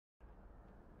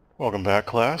Welcome back,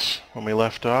 class. When we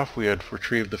left off, we had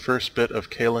retrieved the first bit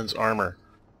of Kaelin's armor,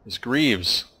 his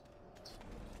greaves.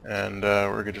 And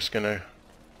we're just going to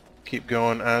keep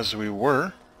going as we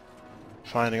were,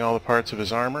 finding all the parts of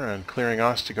his armor and clearing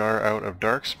Ostagar out of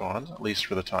Darkspawn, at least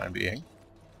for the time being.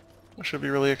 It should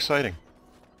be really exciting.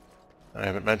 I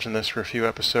haven't mentioned this for a few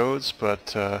episodes,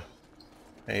 but a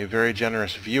very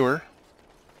generous viewer,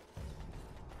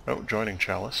 joining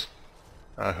Chalice,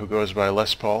 who goes by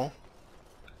Les Paul,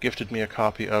 gifted me a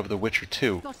copy of The Witcher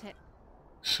 2. Got it.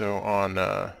 So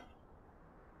on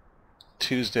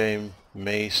Tuesday,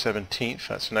 May 17th,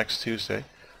 that's next Tuesday,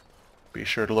 be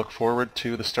sure to look forward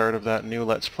to the start of that new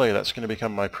Let's Play. That's going to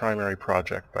become my primary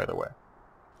project, by the way.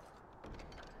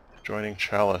 Joining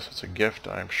Chalice, it's a gift.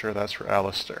 I'm sure that's for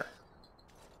Alistair.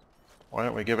 Why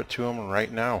don't we give it to him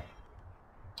right now?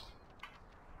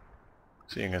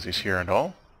 Seeing as he's here and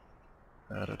all.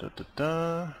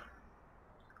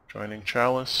 Joining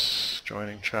Chalice,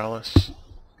 joining Chalice.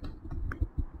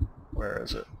 Where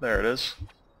is it? There it is.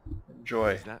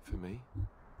 Enjoy. Is that for me?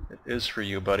 It is for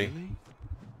you, buddy. Really?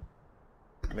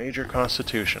 Major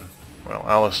Constitution. Well,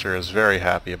 Alistair is very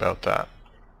happy about that.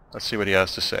 Let's see what he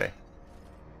has to say.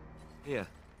 Here,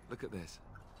 look at this.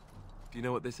 Do you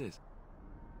know what this is?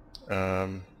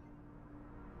 A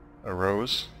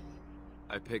rose?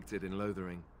 I picked it in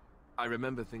Lothering. I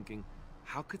remember thinking,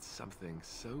 how could something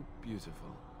so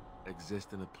beautiful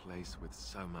exist in a place with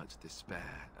so much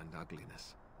despair and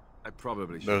ugliness? I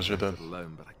probably should have left it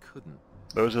alone, but I couldn't.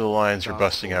 Those are the lines you're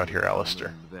busting out here,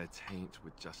 Alistair. Their taint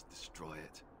would just destroy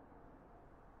it.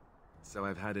 So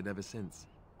I've had it ever since.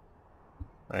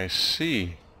 I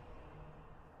see.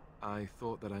 I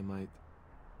thought that I might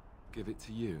give it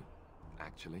to you,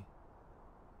 actually.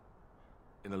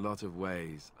 In a lot of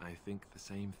ways, I think the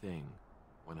same thing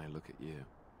when I look at you.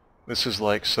 This is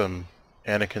like some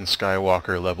Anakin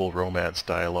Skywalker level romance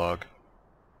dialogue.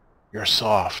 You're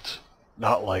soft,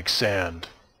 not like sand,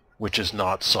 which is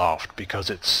not soft because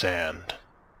it's sand.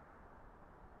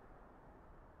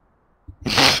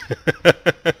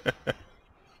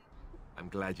 I'm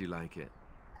glad you like it.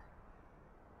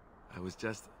 I was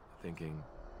just thinking,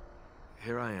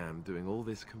 here I am doing all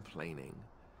this complaining,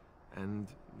 and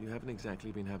you haven't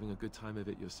exactly been having a good time of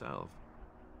it yourself.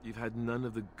 You've had none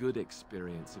of the good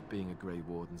experience of being a Grey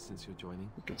Warden since your joining.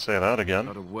 You can say that again.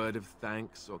 Not a word of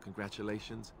thanks or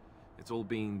congratulations. It's all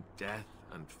been death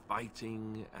and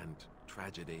fighting and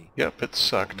tragedy. Yep, it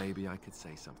sucked. Or maybe I could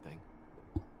say something.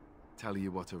 Tell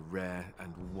you what a rare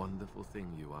and wonderful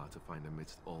thing you are to find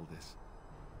amidst all this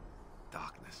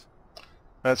darkness.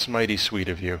 That's mighty sweet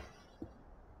of you.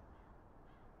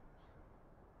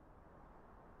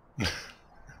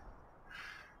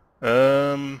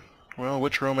 Well,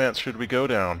 which romance should we go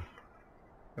down?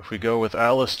 If we go with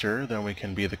Alistair, then we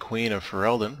can be the Queen of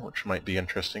Ferelden, which might be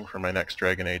interesting for my next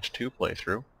Dragon Age 2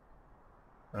 playthrough.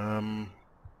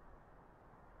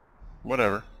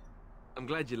 Whatever. I'm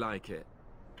glad you like it.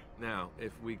 Now,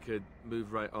 if we could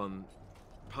move right on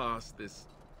past this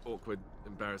awkward,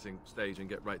 embarrassing stage and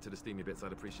get right to the steamy bits,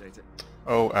 I'd appreciate it.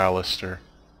 Oh, Alistair.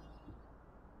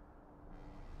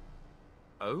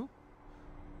 Oh?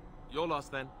 You're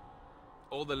lost then.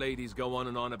 All the ladies go on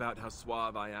and on about how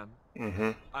suave I am.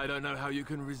 Mm-hmm. I don't know how you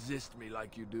can resist me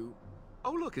like you do.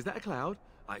 Oh look, is that a cloud?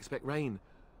 I expect rain.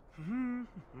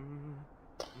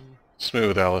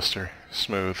 Smooth, Alistair.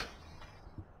 Smooth.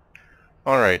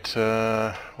 Alright,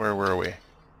 where were we?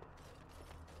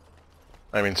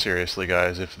 I mean, seriously,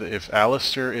 guys, if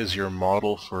Alistair is your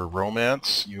model for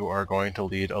romance, you are going to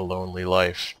lead a lonely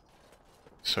life.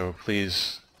 So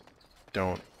please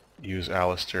don't use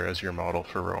Alistair as your model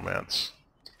for romance.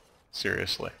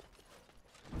 Seriously.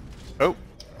 Oh,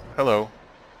 hello.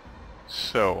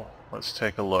 So, let's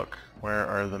take a look. Where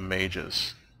are the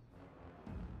mages?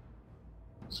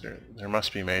 There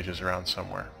must be mages around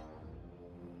somewhere.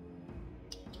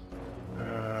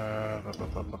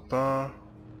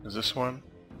 Is this one?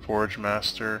 Forge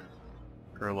Master.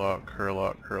 Herlock,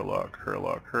 Herlock, Herlock,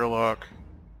 Herlock, Herlock.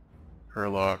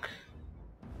 Herlock.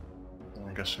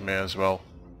 I guess we may as well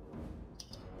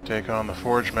take on the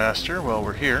Forge Master while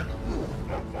we're here.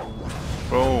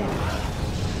 Boom.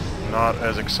 Not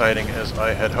as exciting as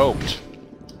I had hoped.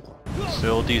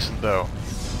 Still decent though.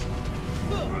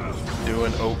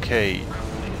 Doing okay.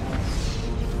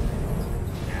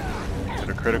 Get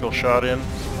a critical shot in.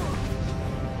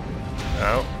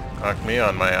 Ow. Knocked me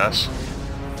on my ass.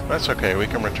 That's okay, we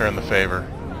can return the favor.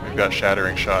 We've got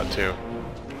Shattering Shot too.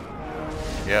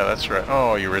 Yeah, that's right.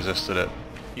 Oh, you resisted it.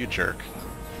 You jerk.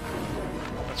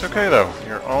 That's okay though,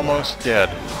 you're almost dead.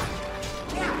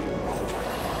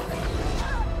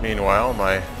 Meanwhile,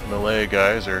 my melee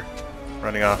guys are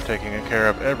running off taking care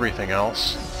of everything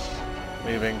else,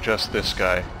 leaving just this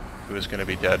guy, who is going to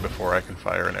be dead before I can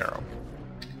fire an arrow.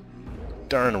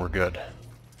 Darn, we're good.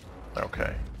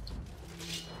 Okay.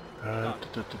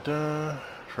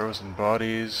 Frozen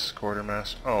bodies,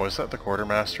 quartermaster. Oh, is that the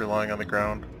quartermaster lying on the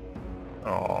ground?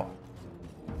 Oh.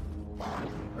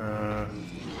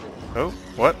 Oh,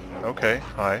 what? Okay,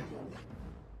 hi.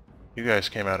 You guys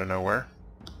came out of nowhere.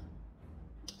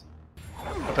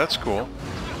 But that's cool.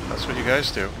 That's what you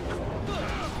guys do.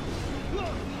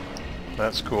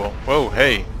 That's cool. Whoa,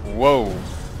 hey! Whoa!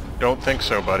 Don't think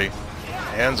so, buddy.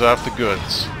 Hands off the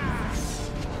goods.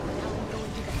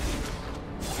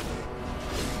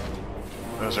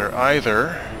 Those are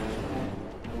either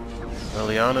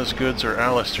Liliana's goods or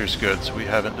Alistair's goods. We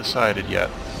haven't decided yet.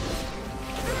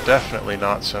 Definitely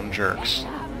not some jerks.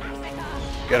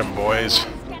 Get 'em, boys.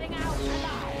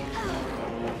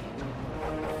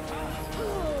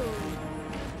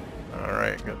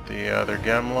 Alright, got the other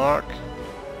gemlock.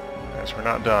 Guess we're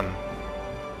not done.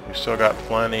 We've still got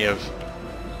plenty of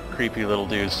creepy little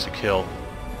dudes to kill.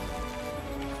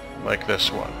 Like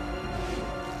this one.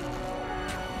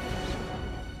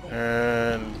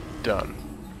 And done.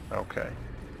 Okay.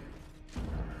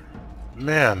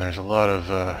 Man, there's a lot of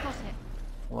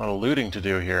looting to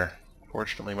do here.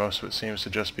 Fortunately, most of it seems to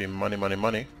just be money, money,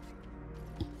 money.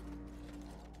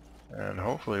 And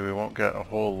hopefully we won't get a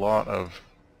whole lot of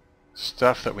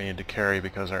stuff that we need to carry,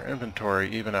 because our inventory,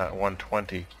 even at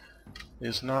 120,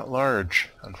 is not large,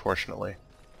 unfortunately.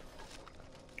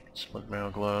 Split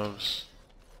mail gloves.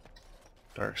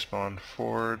 Darkspawn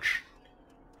forge.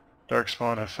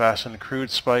 Darkspawn have fastened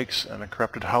crude spikes and a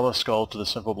corrupted hollow skull to the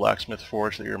simple blacksmith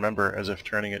forge that you remember, as if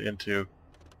turning it into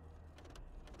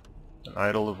an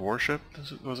idol of worship,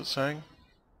 was it saying?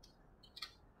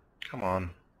 Come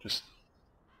on, just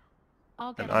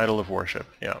an idol of worship,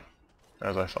 yeah,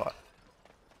 as I thought.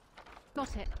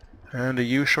 Got it. And a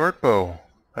yew shortbow,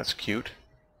 that's cute.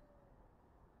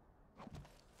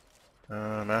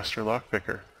 Master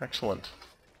lockpicker, excellent.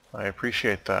 I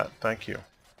appreciate that, thank you.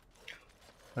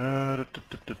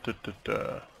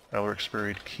 Elric's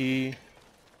buried key.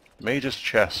 Mage's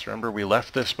chest. Remember we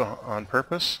left this on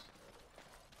purpose?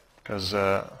 Because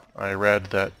I read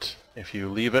that if you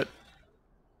leave it,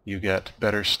 you get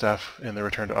better stuff in the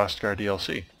Return to Ostagar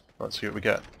DLC. Let's see what we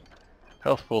get.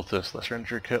 Health poultice, lesser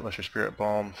injury kit, lesser spirit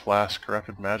balm, flask,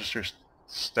 corrupted magister's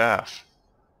staff,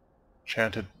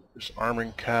 enchanted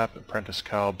armoring cap, apprentice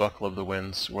cowl, buckle of the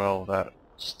winds. Well,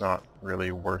 that's not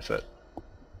really worth it.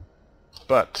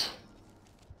 But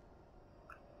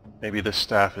maybe this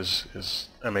staff is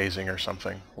amazing or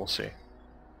something. We'll see.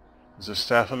 Is this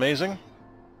staff amazing?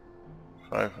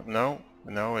 No,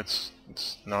 it's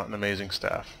not an amazing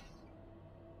staff.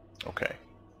 Okay.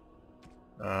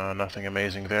 Nothing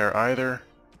amazing there either,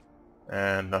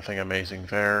 and nothing amazing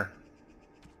there.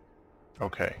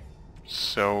 Okay.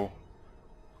 So,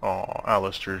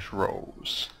 Alistair's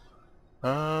rose.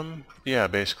 Yeah,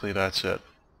 basically that's it.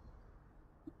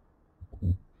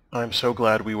 I'm so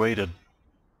glad we waited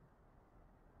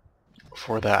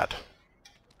for that.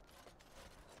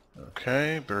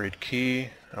 Okay, buried key.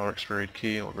 Elric's buried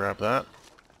key, we'll grab that.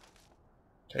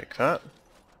 Take that.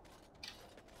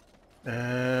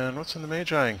 And what's in the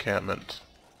Magi encampment?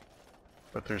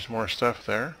 But there's more stuff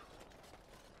there.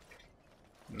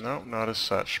 No, not as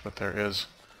such, but there is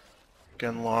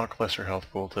Genlock, lesser health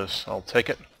poultice. I'll take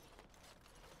it.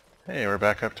 Hey, we're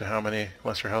back up to how many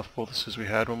lesser health poultices we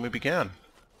had when we began.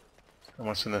 And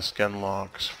what's in this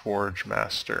Genlock's Forge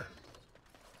Master?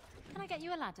 Can I get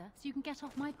you a ladder so you can get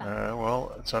off my back?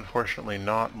 Well, it's unfortunately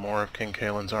not more of King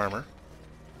Kaelin's armor.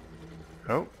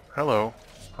 Oh, hello.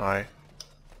 Hi.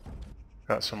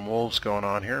 Got some wolves going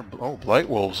on here. Oh, blight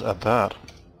wolves at that.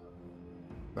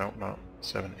 No, not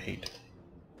 7, 8.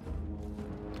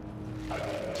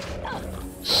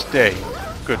 Stay.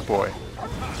 Good boy.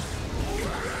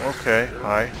 Okay,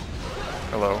 hi.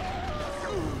 Hello.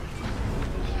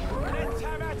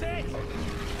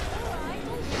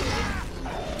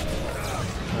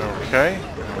 Okay,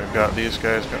 and we've got these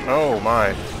guys going. Oh my!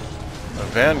 A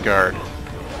vanguard.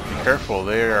 Be careful,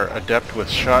 they are adept with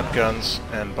shotguns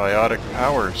and biotic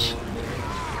powers.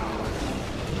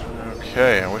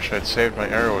 Okay, I wish I'd saved my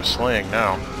arrow of slaying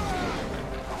now.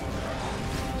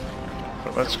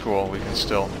 But that's cool, we can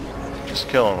still just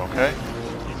kill him, okay?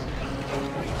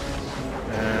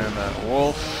 And that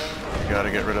wolf. We gotta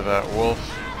get rid of that wolf.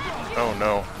 Oh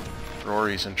no,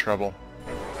 Rory's in trouble.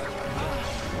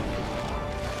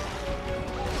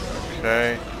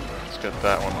 Okay, let's get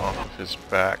that one off of his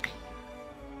back.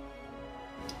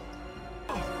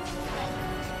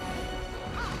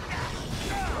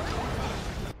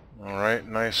 Alright,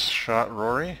 nice shot,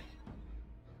 Rory.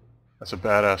 That's a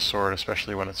badass sword,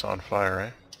 especially when it's on fire, eh?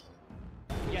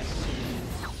 Yes.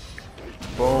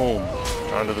 Boom!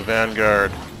 Onto the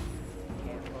Vanguard.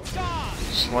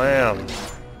 Slam!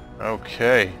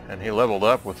 Okay, and he leveled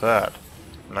up with that.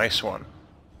 Nice one.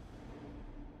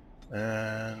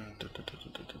 And...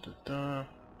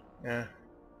 yeah,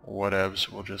 whatevs,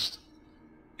 we'll just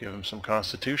give him some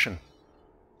Constitution.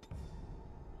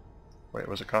 Wait,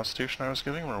 was it Constitution I was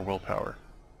giving him, or Willpower?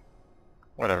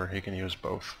 Whatever, he can use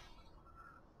both.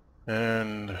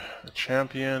 And the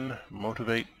champion,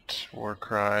 Motivate,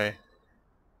 Warcry,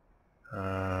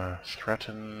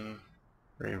 Threaten,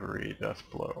 Bravery,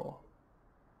 Deathblow.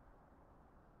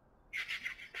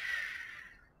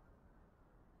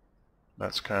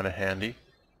 That's kind of handy.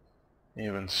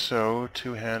 Even so,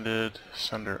 two-handed,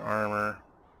 Sunder Armor.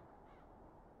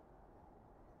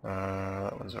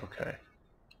 That one's okay.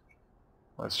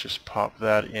 Let's just pop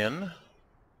that in.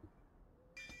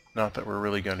 Not that we're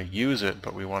really going to use it,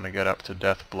 but we want to get up to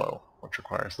Deathblow, which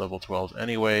requires level 12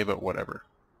 anyway, but whatever.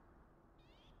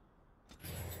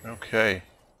 Okay.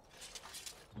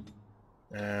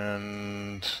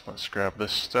 And let's grab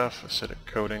this stuff, acidic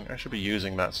coating. I should be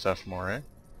using that stuff more, eh?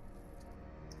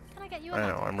 Can I get you a I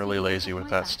know, ladder I'm so really you can lazy get off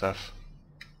with my that back? stuff.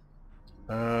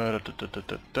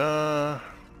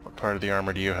 What part of the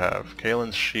armor do you have?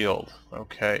 Kalen's shield.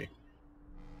 Okay.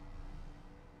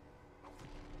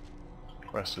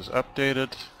 Quest is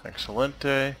updated.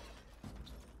 Excelente.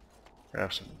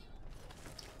 Grab some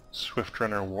Swift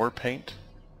Runner War Paint.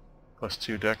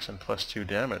 +2 dex and +2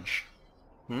 damage.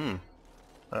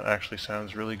 That actually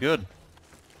sounds really good.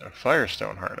 A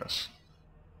Firestone Harness.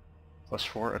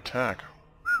 +4 attack.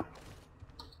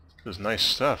 This is nice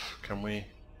stuff. Can we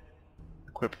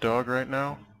equip dog right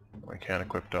now? We can't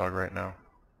equip dog right now.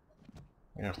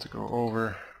 We have to go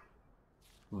over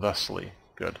thusly.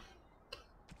 Good.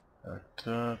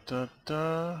 Oh,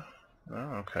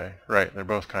 okay. Right, they're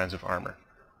both kinds of armor.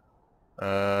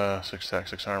 6 attack,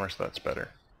 6 armor, so that's better.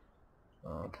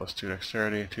 +2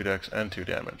 dexterity, 2 dex, and 2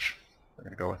 damage. We're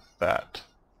gonna go with that.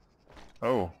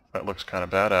 Oh, that looks kind of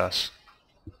badass.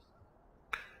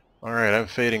 Alright, I'm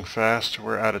fading fast.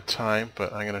 We're out of time,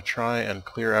 but I'm gonna try and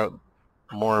clear out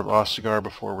more of Ostagar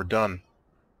before we're done.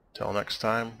 Till next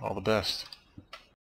time, all the best.